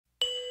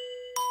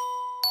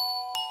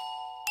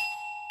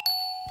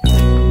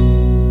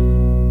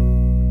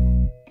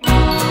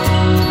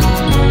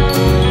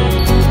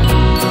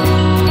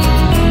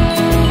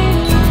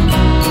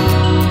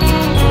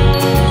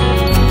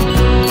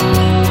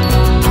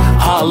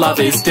love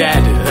is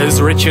dead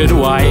as Richard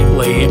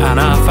Whiteley, and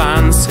I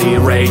fancy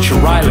Rachel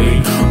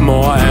Riley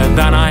more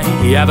than I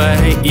ever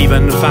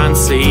even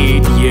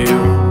fancied you.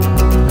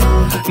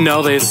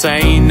 No, this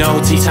ain't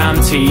no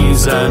tea-time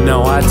teaser.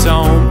 No, I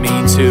don't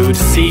mean to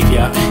deceive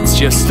ya. It's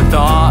just a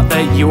thought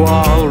that you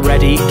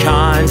already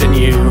kinda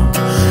knew.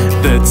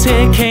 The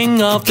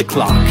ticking of the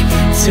clock,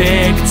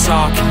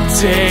 tick-tock,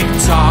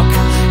 tick-tock,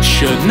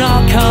 should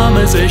not come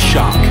as a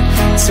shock.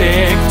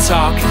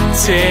 Tick-tock,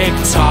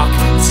 tick-tock,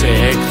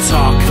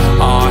 tick-tock,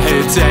 are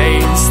her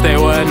days, they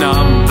were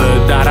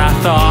numbered that I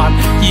thought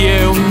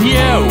you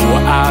knew.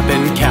 I've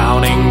been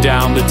counting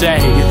down the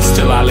days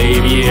till I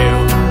leave you.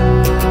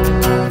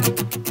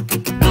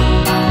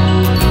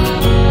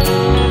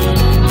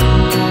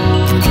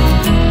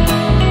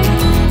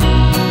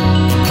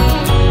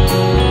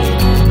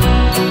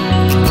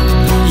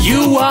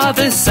 You are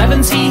the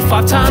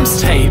 75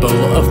 times table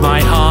of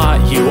my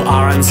heart. You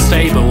are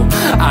unstable,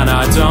 and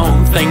I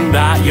don't think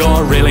that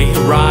you're really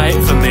right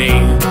for me.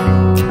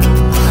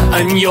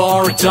 And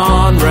you're a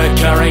darn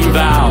recurring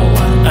vowel,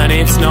 and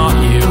it's not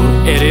you,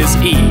 it is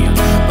E.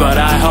 But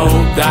I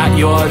hope that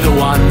you're the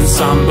one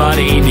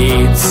somebody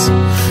needs.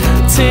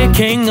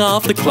 Ticking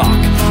of the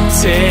clock,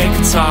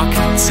 tick-tock,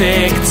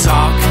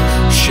 tick-tock,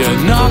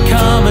 should not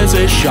come as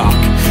a shock.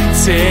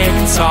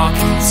 Tick-tock,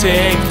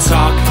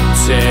 tick-tock,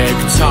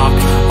 tick-tock,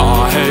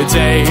 are her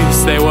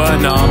days, they were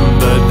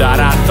numbered that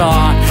I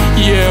thought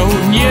you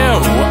knew.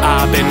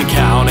 I've been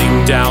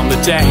counting down the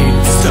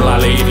days till I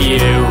leave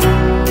you.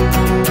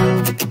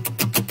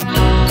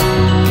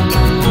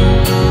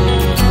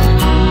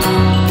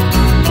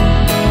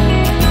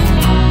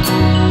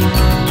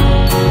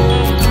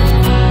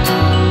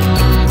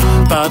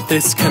 But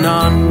this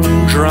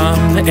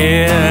conundrum,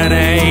 it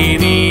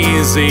ain't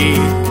easy.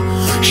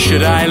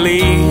 Should I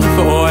leave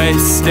or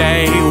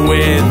stay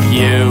with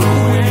you?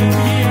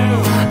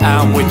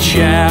 And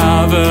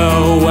whichever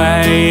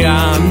way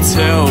I'm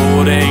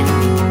tilting,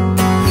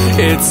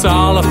 it's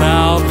all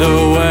about the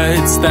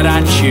words that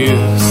I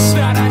choose.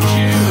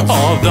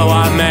 Although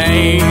I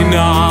may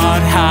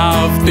not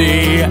have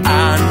the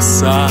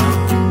answer,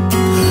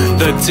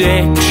 the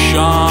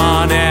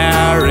dictionary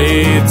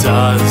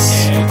does.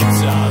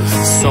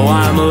 So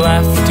I'm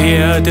left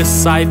here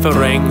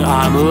deciphering,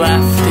 I'm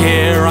left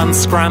here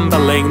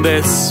unscrambling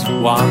this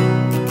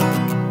one.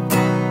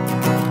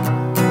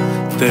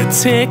 The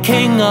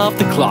ticking of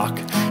the clock,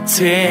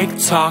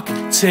 tick-tock,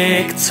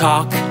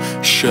 tick-tock,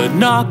 should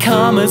not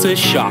come as a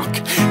shock.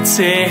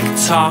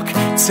 Tick-tock,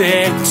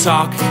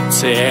 tick-tock,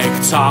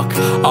 tick-tock,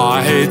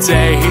 are her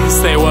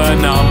days, they were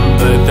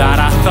numbered that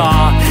I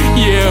thought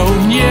you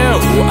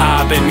knew.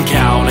 I've been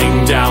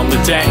counting down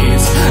the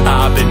days,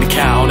 I've been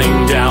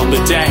counting down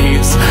the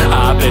days,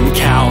 I've been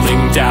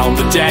counting down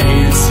the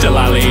days till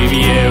I leave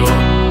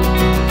you.